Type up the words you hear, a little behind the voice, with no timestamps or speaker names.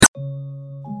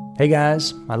Hey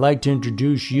guys, I'd like to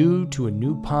introduce you to a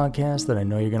new podcast that I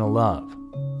know you're going to love.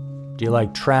 Do you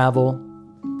like travel?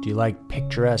 Do you like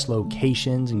picturesque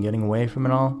locations and getting away from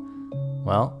it all?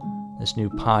 Well, this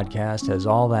new podcast has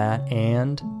all that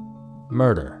and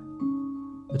murder.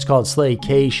 It's called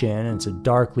Slaycation, and it's a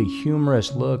darkly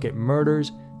humorous look at murders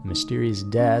and mysterious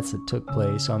deaths that took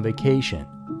place on vacation.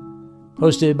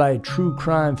 Hosted by a true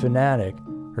crime fanatic,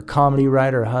 her comedy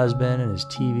writer husband, and his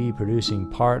TV producing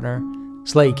partner,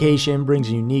 Slaycation brings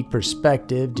a unique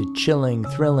perspective to chilling,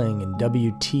 thrilling, and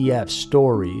WTF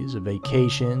stories of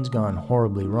vacations gone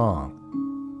horribly wrong.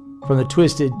 From the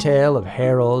twisted tale of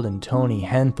Harold and Toni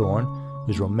Henthorn,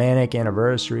 whose romantic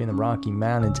anniversary in the Rocky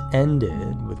Mountains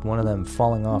ended with one of them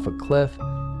falling off a cliff,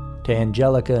 to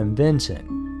Angelica and Vincent,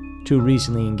 two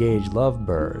recently engaged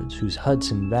lovebirds whose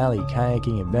Hudson Valley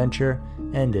kayaking adventure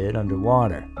ended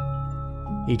underwater.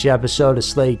 Each episode of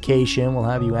Slaycation will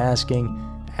have you asking,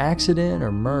 accident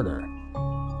or murder?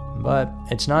 But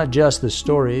it's not just the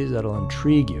stories that'll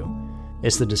intrigue you.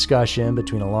 It's the discussion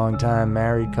between a longtime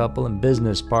married couple and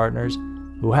business partners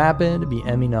who happen to be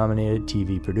Emmy-nominated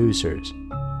TV producers.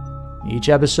 Each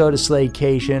episode of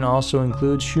Slaycation also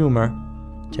includes humor,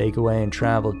 takeaway and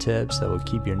travel tips that will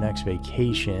keep your next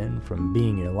vacation from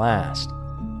being your last.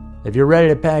 If you're ready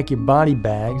to pack your body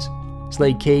bags,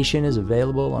 Slaycation is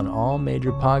available on all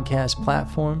major podcast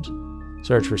platforms.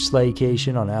 Search for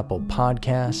Slaycation on Apple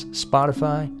Podcasts,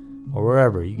 Spotify, or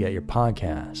wherever you get your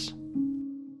podcasts.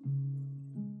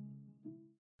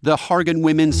 The Hargan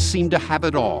women seem to have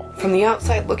it all. From the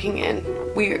outside looking in,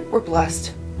 we were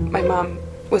blessed. My mom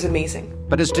was amazing.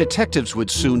 But as detectives would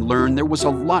soon learn, there was a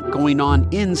lot going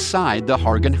on inside the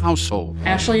Hargan household.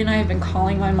 Ashley and I have been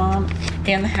calling my mom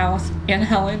and the house and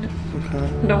Helen.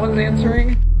 Okay. No one's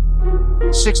answering.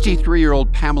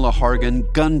 63-year-old Pamela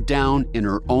Hargan gunned down in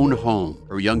her own home.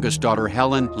 Her youngest daughter,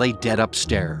 Helen, lay dead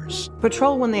upstairs.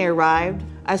 Patrol, when they arrived,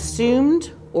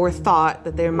 assumed or thought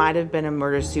that there might have been a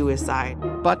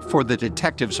murder-suicide. But for the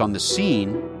detectives on the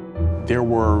scene, there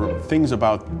were things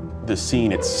about the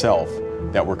scene itself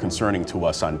that were concerning to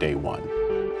us on day one.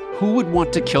 Who would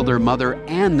want to kill their mother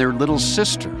and their little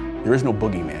sister? There is no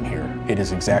boogeyman here. It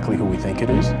is exactly who we think it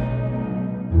is.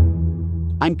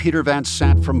 I'm Peter Van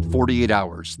Sant from 48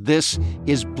 Hours. This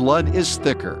is Blood is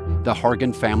Thicker, the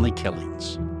Hargan Family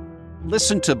Killings.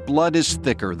 Listen to Blood is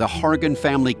Thicker, the Hargan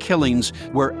Family Killings,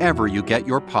 wherever you get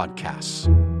your podcasts.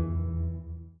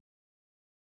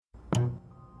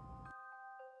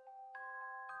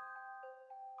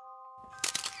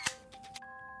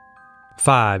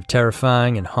 Five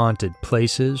terrifying and haunted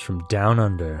places from down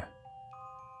under.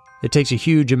 It takes a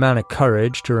huge amount of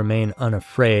courage to remain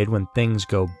unafraid when things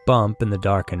go bump in the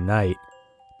darkened night.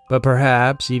 But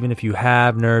perhaps, even if you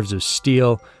have nerves of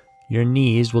steel, your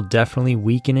knees will definitely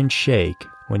weaken and shake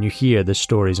when you hear the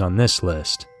stories on this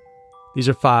list. These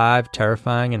are 5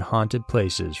 terrifying and haunted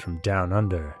places from down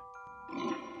under.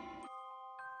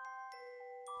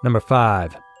 Number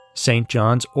 5. St.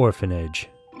 John's Orphanage.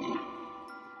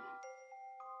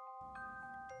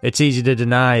 It's easy to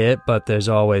deny it, but there's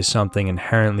always something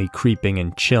inherently creeping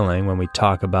and chilling when we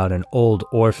talk about an old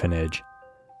orphanage.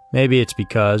 Maybe it's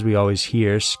because we always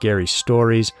hear scary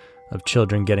stories of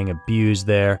children getting abused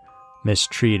there,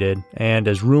 mistreated, and,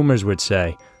 as rumors would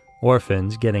say,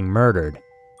 orphans getting murdered.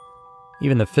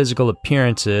 Even the physical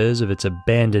appearances of its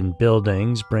abandoned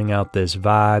buildings bring out this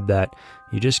vibe that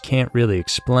you just can't really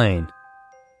explain.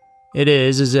 It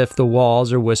is as if the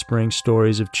walls are whispering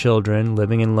stories of children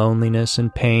living in loneliness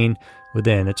and pain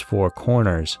within its 4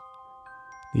 corners.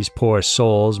 These poor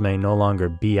souls may no longer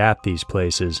be at these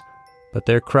places, but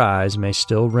their cries may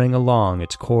still ring along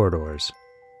its corridors.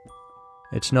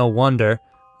 It's no wonder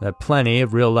that plenty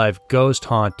of real-life ghost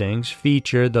hauntings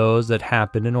feature those that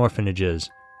happen in orphanages.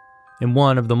 And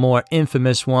one of the more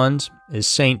infamous ones is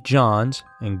St. John's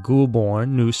in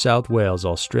Goulburn, New South Wales,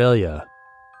 Australia.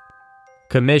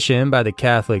 Commissioned by the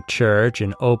Catholic Church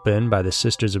and opened by the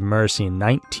Sisters of Mercy in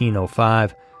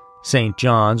 1905, St.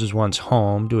 John's was once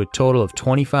home to a total of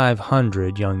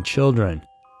 2,500 young children.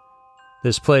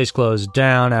 This place closed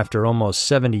down after almost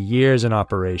 70 years in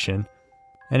operation,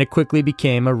 and it quickly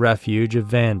became a refuge of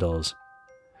vandals.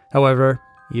 However,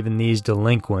 even these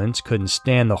delinquents couldn't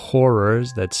stand the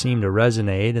horrors that seemed to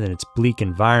resonate in its bleak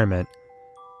environment.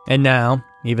 And now,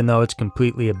 even though it's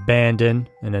completely abandoned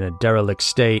and in a derelict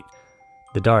state,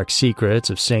 the dark secrets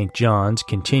of St. John's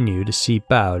continue to seep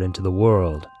out into the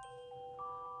world.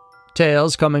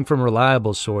 Tales coming from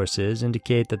reliable sources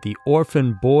indicate that the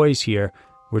orphan boys here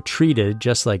were treated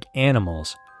just like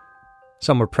animals.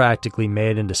 Some were practically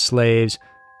made into slaves,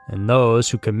 and those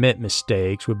who commit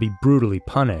mistakes would be brutally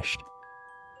punished.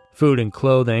 Food and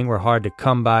clothing were hard to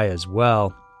come by as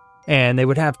well, and they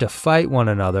would have to fight one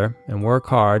another and work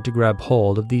hard to grab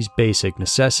hold of these basic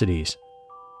necessities.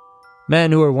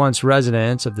 Men who were once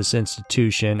residents of this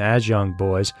institution as young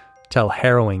boys tell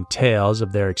harrowing tales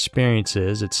of their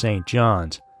experiences at St.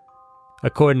 John's.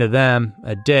 According to them,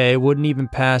 a day wouldn't even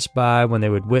pass by when they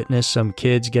would witness some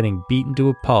kids getting beaten to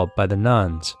a pulp by the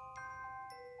nuns.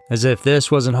 As if this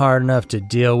wasn't hard enough to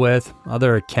deal with,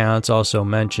 other accounts also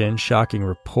mention shocking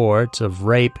reports of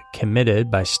rape committed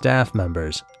by staff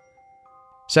members.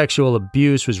 Sexual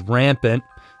abuse was rampant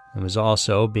and was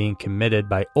also being committed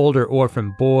by older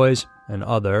orphan boys and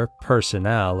other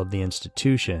personnel of the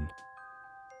institution.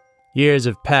 Years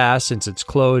have passed since its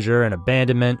closure and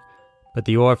abandonment, but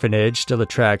the orphanage still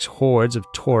attracts hordes of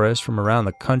tourists from around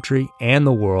the country and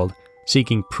the world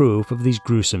seeking proof of these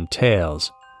gruesome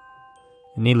tales.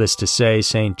 Needless to say,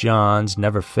 St. John's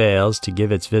never fails to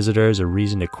give its visitors a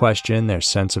reason to question their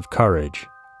sense of courage.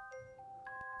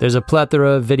 There's a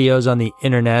plethora of videos on the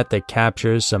internet that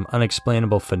captures some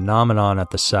unexplainable phenomenon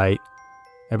at the site.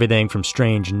 Everything from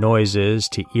strange noises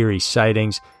to eerie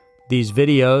sightings, these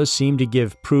videos seem to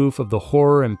give proof of the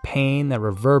horror and pain that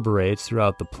reverberates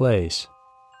throughout the place.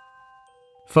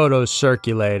 Photos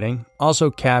circulating also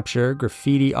capture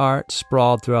graffiti art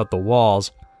sprawled throughout the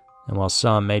walls, and while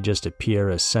some may just appear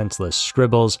as senseless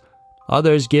scribbles,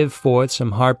 others give forth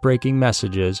some heartbreaking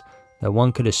messages that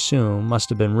one could assume must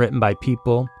have been written by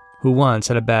people who once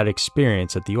had a bad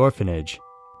experience at the orphanage.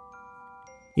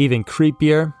 Even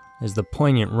creepier is the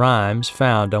poignant rhymes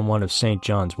found on one of St.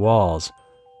 John's walls.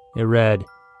 It read,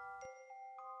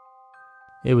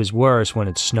 "It was worse when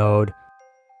it snowed.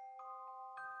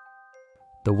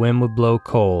 The wind would blow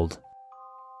cold,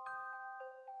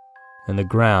 and the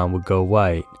ground would go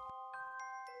white.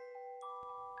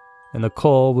 And the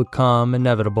cold would come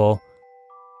inevitable,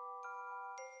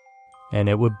 and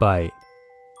it would bite.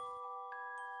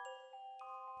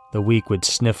 The weak would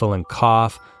sniffle and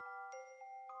cough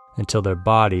until their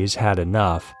bodies had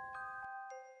enough.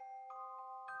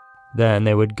 Then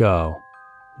they would go.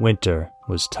 Winter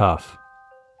was tough."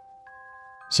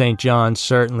 St. John's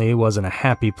certainly wasn't a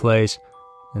happy place,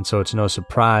 and so it's no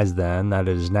surprise then that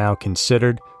it is now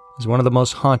considered as one of the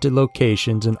most haunted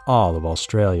locations in all of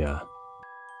Australia.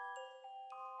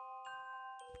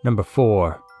 Number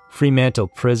 4. Fremantle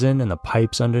Prison and the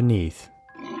Pipes Underneath.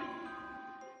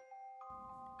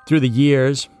 Through the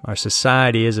years, our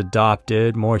society has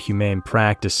adopted more humane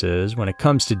practices when it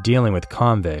comes to dealing with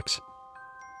convicts.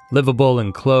 Livable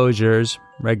enclosures,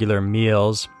 regular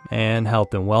meals, and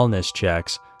health and wellness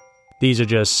checks. These are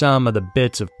just some of the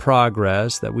bits of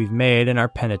progress that we've made in our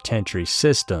penitentiary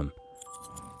system.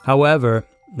 However,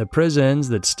 the prisons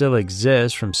that still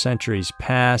exist from centuries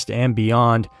past and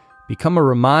beyond become a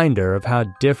reminder of how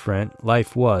different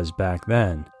life was back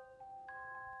then.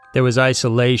 There was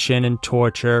isolation and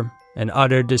torture and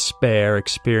utter despair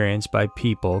experienced by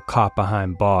people caught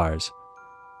behind bars.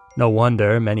 No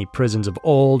wonder many prisons of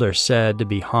old are said to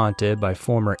be haunted by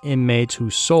former inmates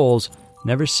whose souls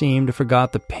never seemed to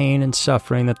forget the pain and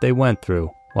suffering that they went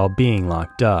through while being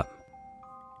locked up.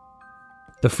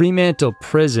 The Fremantle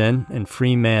Prison in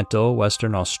Fremantle,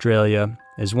 Western Australia,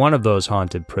 is one of those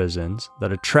haunted prisons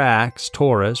that attracts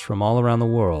tourists from all around the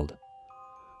world.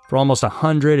 For almost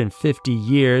 150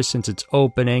 years since its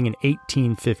opening in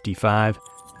 1855,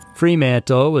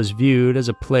 Fremantle was viewed as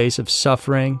a place of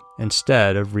suffering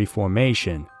instead of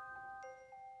reformation.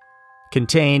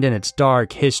 Contained in its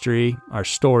dark history are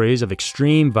stories of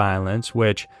extreme violence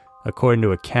which, according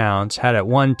to accounts, had at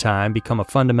one time become a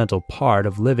fundamental part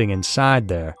of living inside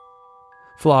there.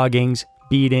 Floggings,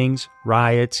 beatings,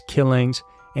 riots, killings,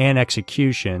 and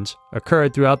executions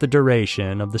occurred throughout the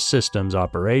duration of the system's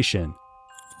operation.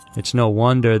 It's no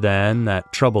wonder, then,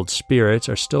 that troubled spirits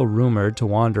are still rumored to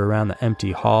wander around the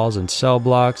empty halls and cell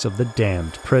blocks of the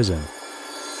damned prison.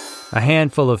 A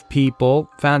handful of people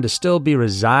found to still be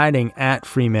residing at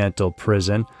Fremantle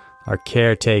Prison are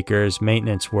caretakers,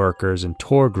 maintenance workers, and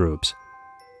tour groups.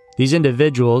 These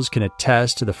individuals can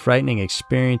attest to the frightening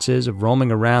experiences of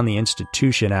roaming around the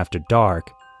institution after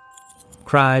dark.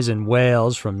 Cries and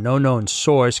wails from no known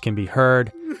source can be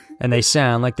heard, and they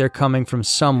sound like they're coming from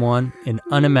someone in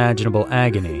unimaginable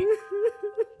agony.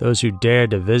 Those who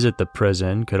dared to visit the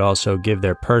prison could also give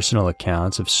their personal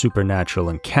accounts of supernatural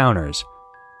encounters.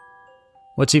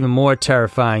 What's even more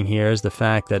terrifying here is the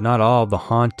fact that not all of the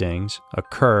hauntings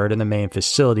occurred in the main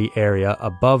facility area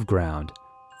above ground.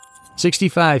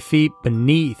 65 feet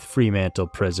beneath Fremantle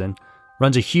Prison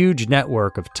runs a huge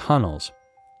network of tunnels.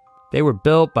 They were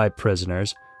built by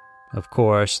prisoners. Of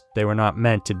course, they were not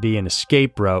meant to be an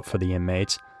escape route for the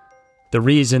inmates. The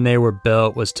reason they were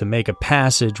built was to make a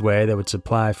passageway that would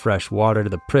supply fresh water to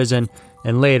the prison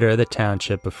and later the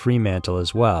township of Fremantle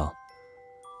as well.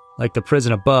 Like the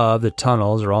prison above, the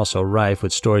tunnels are also rife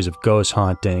with stories of ghost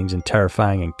hauntings and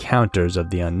terrifying encounters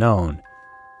of the unknown.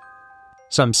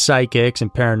 Some psychics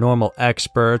and paranormal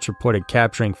experts reported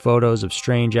capturing photos of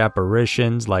strange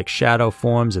apparitions like shadow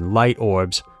forms and light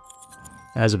orbs.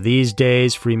 As of these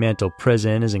days, Fremantle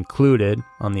Prison is included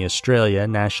on the Australia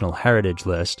National Heritage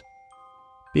List.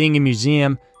 Being a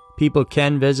museum, people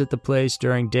can visit the place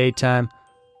during daytime,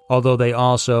 although they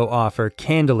also offer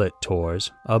candlelit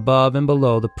tours above and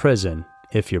below the prison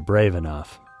if you're brave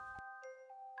enough.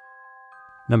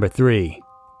 Number 3.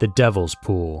 The Devil's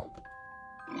Pool.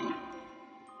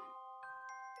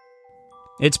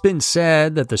 It's been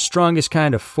said that the strongest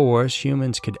kind of force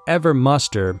humans could ever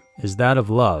muster is that of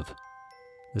love.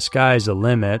 The sky's the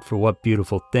limit for what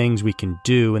beautiful things we can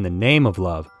do in the name of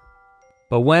love.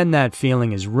 But when that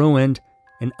feeling is ruined,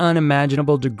 an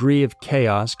unimaginable degree of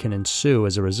chaos can ensue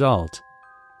as a result.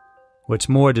 What's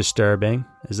more disturbing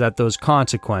is that those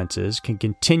consequences can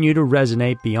continue to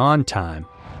resonate beyond time.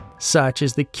 Such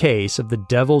is the case of the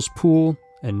Devil's Pool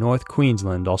in North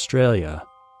Queensland, Australia.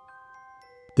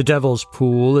 The Devil's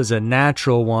Pool is a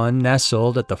natural one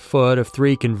nestled at the foot of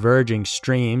 3 converging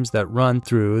streams that run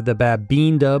through the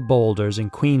Babinda boulders in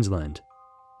Queensland.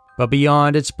 But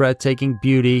beyond its breathtaking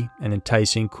beauty and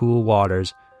enticing cool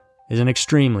waters is an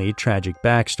extremely tragic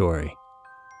backstory.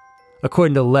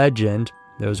 According to legend,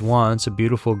 there was once a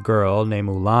beautiful girl named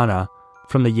Ulana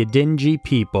from the Yidinji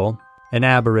people, an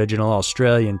Aboriginal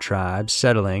Australian tribe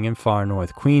settling in far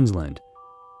north Queensland.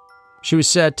 She was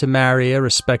said to marry a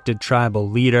respected tribal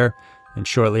leader, and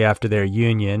shortly after their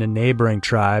union, a neighboring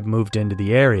tribe moved into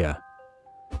the area.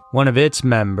 One of its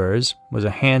members was a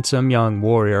handsome young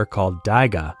warrior called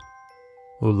Daiga.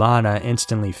 Ulana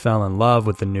instantly fell in love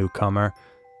with the newcomer.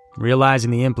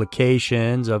 Realizing the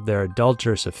implications of their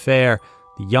adulterous affair,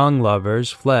 the young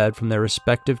lovers fled from their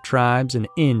respective tribes and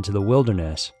into the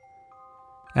wilderness.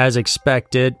 As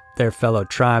expected, their fellow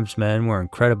tribesmen were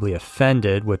incredibly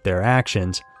offended with their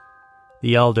actions.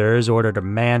 The elders ordered a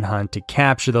manhunt to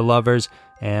capture the lovers,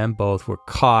 and both were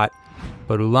caught,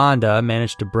 but Ulana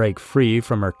managed to break free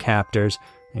from her captors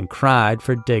and cried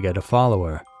for Daiga to follow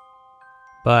her.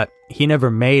 But he never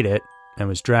made it and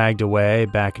was dragged away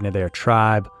back into their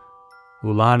tribe.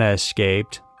 Ulana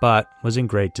escaped, but was in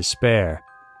great despair.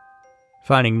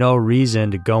 Finding no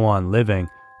reason to go on living,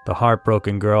 the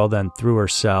heartbroken girl then threw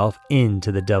herself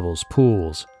into the Devil's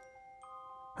Pools.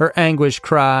 Her anguished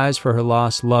cries for her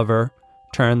lost lover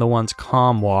turned the once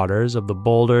calm waters of the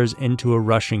boulders into a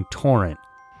rushing torrent.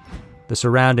 The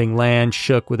surrounding land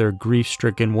shook with her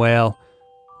grief-stricken wail.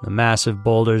 The massive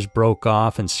boulders broke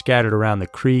off and scattered around the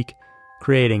creek,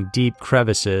 creating deep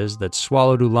crevices that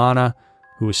swallowed Ulana,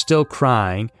 who was still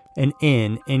crying and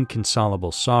in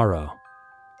inconsolable sorrow.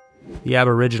 The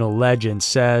Aboriginal legend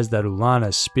says that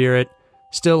Ulana's spirit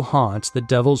still haunts the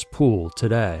Devil's Pool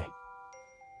today.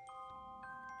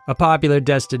 A popular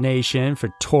destination for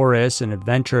tourists and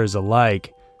adventurers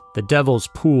alike, the Devil's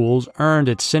Pools earned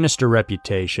its sinister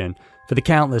reputation for the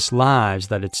countless lives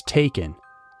that it's taken.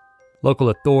 Local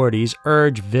authorities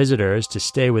urge visitors to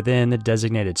stay within the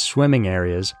designated swimming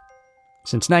areas.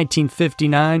 Since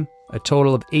 1959, a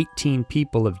total of 18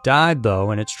 people have died,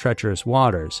 though, in its treacherous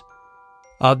waters.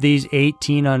 Of these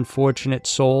 18 unfortunate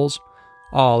souls,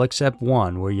 all except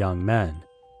one were young men.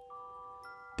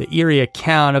 The eerie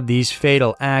account of these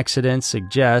fatal accidents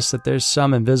suggests that there's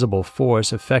some invisible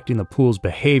force affecting the pool's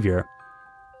behavior.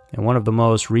 In one of the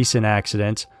most recent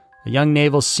accidents, a young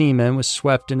naval seaman was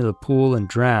swept into the pool and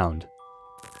drowned.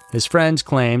 His friends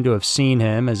claim to have seen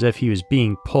him as if he was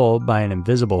being pulled by an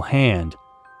invisible hand.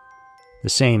 The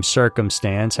same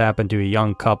circumstance happened to a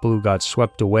young couple who got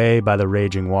swept away by the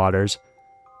raging waters.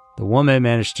 The woman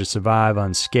managed to survive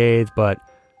unscathed, but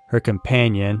her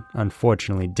companion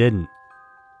unfortunately didn't.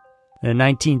 In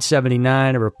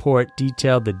 1979, a report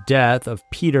detailed the death of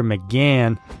Peter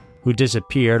McGann, who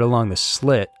disappeared along the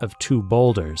slit of 2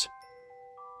 boulders.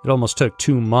 It almost took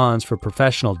 2 months for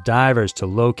professional divers to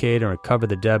locate and recover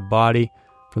the dead body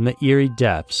from the eerie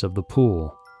depths of the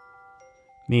pool.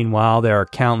 Meanwhile, there are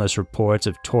countless reports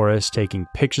of tourists taking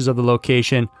pictures of the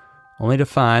location, only to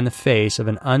find the face of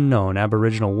an unknown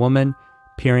Aboriginal woman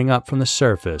peering up from the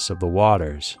surface of the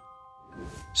waters.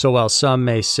 So while some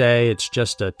may say it's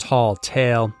just a tall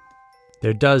tale,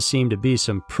 there does seem to be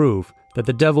some proof that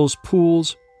the Devil's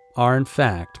Pools are in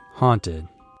fact haunted.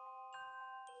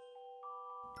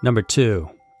 Number 2.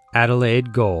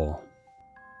 Adelaide Gold.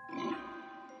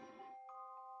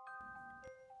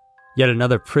 Yet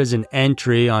another prison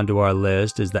entry onto our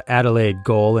list is the Adelaide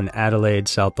Gaol in Adelaide,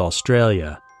 South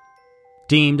Australia.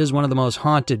 Deemed as one of the most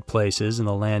haunted places in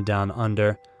the land down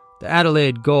under, the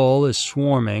Adelaide Gaol is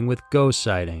swarming with ghost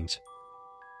sightings.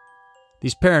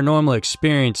 These paranormal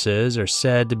experiences are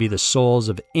said to be the souls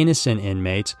of innocent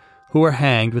inmates who were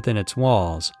hanged within its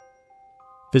walls.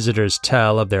 Visitors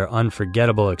tell of their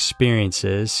unforgettable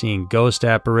experiences seeing ghost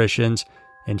apparitions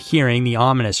and hearing the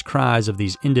ominous cries of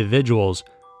these individuals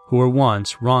who were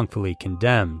once wrongfully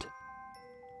condemned.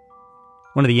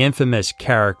 One of the infamous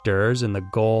characters in the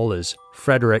Gaol is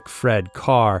Frederick Fred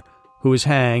Carr, who was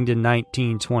hanged in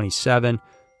 1927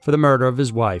 for the murder of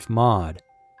his wife, Maud.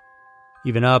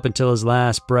 Even up until his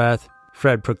last breath,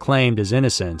 Fred proclaimed his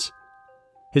innocence.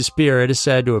 His spirit is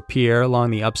said to appear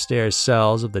along the upstairs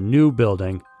cells of the new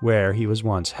building where he was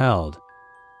once held.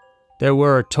 There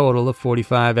were a total of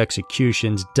 45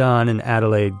 executions done in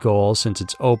Adelaide Gaol since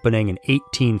its opening in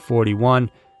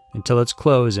 1841 until its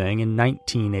closing in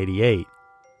 1988.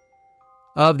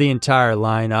 Of the entire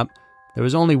lineup, there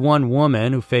was only one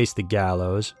woman who faced the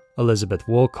gallows, Elizabeth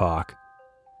Woolcock.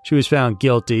 She was found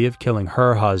guilty of killing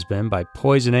her husband by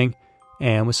poisoning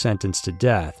and was sentenced to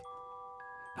death.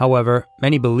 However,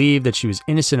 many believe that she was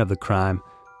innocent of the crime.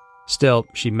 Still,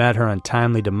 she met her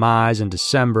untimely demise in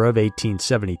December of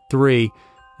 1873,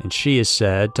 and she is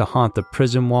said to haunt the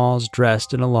prison walls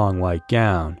dressed in a long white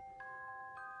gown.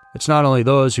 It's not only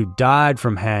those who died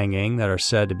from hanging that are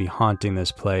said to be haunting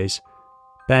this place.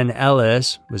 Ben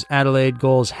Ellis was Adelaide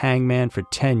Gaol's hangman for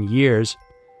 10 years,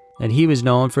 and he was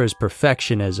known for his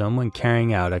perfectionism when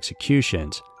carrying out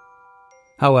executions.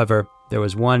 However, there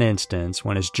was one instance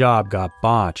when his job got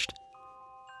botched.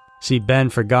 See, Ben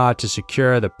forgot to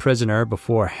secure the prisoner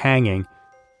before hanging,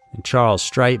 and Charles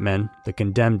Streitman, the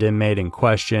condemned inmate in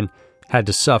question, had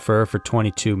to suffer for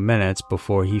 22 minutes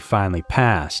before he finally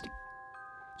passed.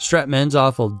 Streitman's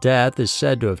awful death is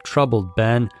said to have troubled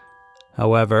Ben.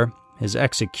 However, his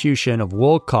execution of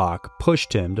Woolcock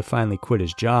pushed him to finally quit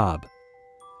his job.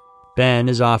 Ben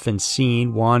is often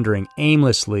seen wandering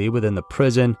aimlessly within the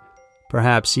prison,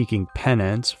 perhaps seeking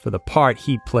penance for the part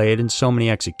he played in so many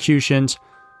executions,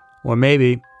 or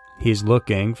maybe he's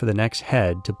looking for the next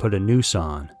head to put a noose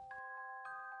on.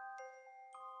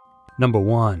 Number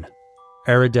 1.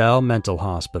 Arundel Mental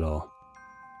Hospital.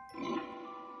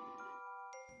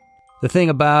 The thing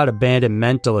about abandoned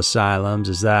mental asylums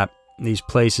is that these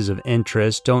places of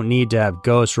interest don't need to have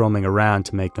ghosts roaming around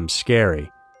to make them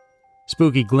scary.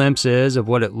 Spooky glimpses of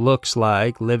what it looks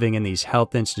like living in these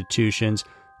health institutions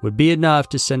would be enough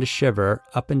to send a shiver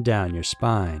up and down your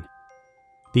spine.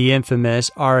 The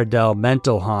infamous Arundel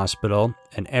Mental Hospital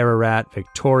in Ararat,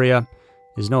 Victoria,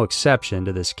 is no exception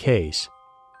to this case.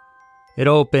 It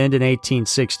opened in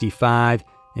 1865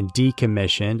 and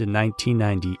decommissioned in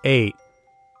 1998,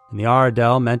 and the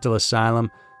Arundel Mental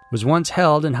Asylum was once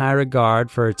held in high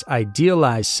regard for its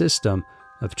idealized system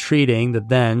of treating the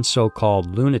then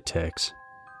so-called lunatics.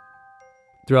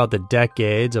 Throughout the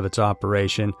decades of its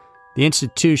operation, the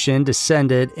institution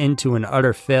descended into an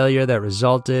utter failure that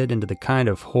resulted into the kind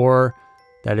of horror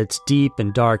that its deep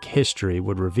and dark history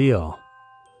would reveal.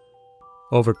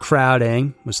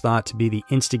 Overcrowding was thought to be the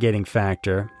instigating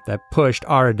factor that pushed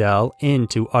Arundel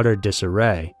into utter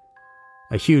disarray.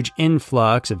 A huge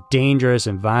influx of dangerous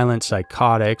and violent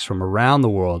psychotics from around the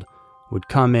world would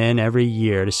come in every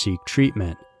year to seek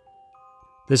treatment.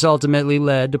 This ultimately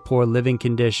led to poor living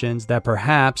conditions that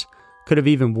perhaps could have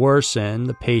even worsened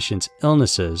the patient's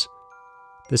illnesses.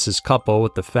 This is coupled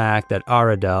with the fact that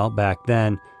Arundel, back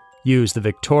then, used the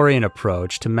Victorian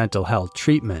approach to mental health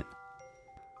treatment.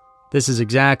 This is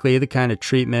exactly the kind of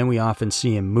treatment we often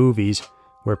see in movies,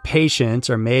 where patients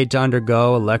are made to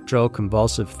undergo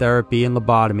electroconvulsive therapy and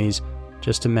lobotomies,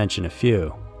 just to mention a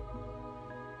few.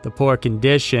 The poor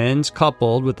conditions,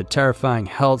 coupled with the terrifying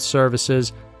health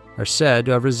services, are said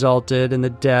to have resulted in the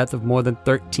death of more than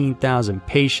 13,000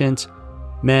 patients,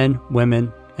 men,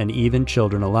 women, and even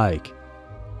children alike.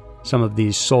 Some of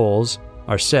these souls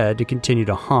are said to continue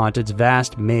to haunt its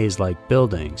vast maze-like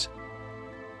buildings.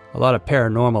 A lot of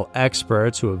paranormal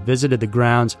experts who have visited the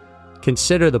grounds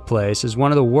consider the place as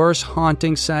one of the worst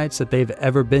haunting sites that they've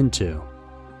ever been to.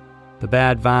 The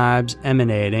bad vibes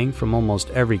emanating from almost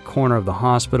every corner of the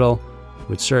hospital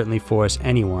would certainly force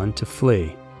anyone to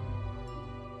flee.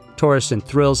 Tourists and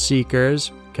thrill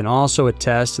seekers can also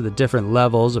attest to the different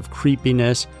levels of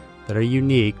creepiness that are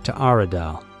unique to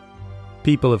Arundel.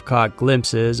 People have caught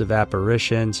glimpses of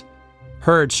apparitions,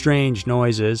 heard strange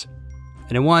noises,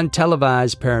 and in one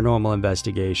televised paranormal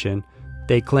investigation,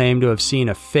 they claim to have seen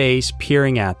a face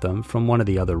peering at them from one of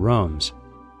the other rooms.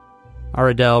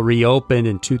 Arundel reopened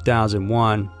in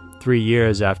 2001 3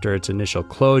 years after its initial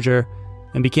closure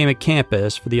and became a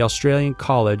campus for the Australian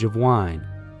College of Wine.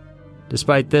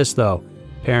 Despite this, though,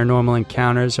 paranormal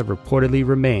encounters have reportedly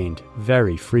remained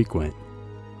very frequent.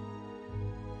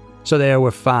 So there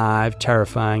were 5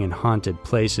 terrifying and haunted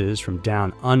places from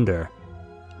down under.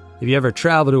 If you ever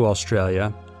travel to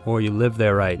Australia, or you live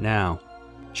there right now,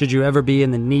 should you ever be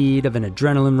in the need of an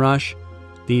adrenaline rush,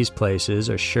 these places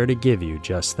are sure to give you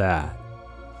just that.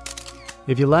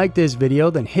 If you like this video,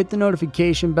 then hit the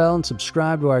notification bell and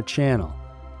subscribe to our channel.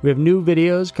 We have new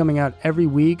videos coming out every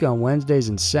week on Wednesdays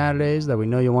and Saturdays that we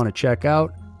know you'll want to check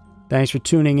out. Thanks for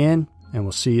tuning in, and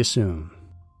we'll see you soon.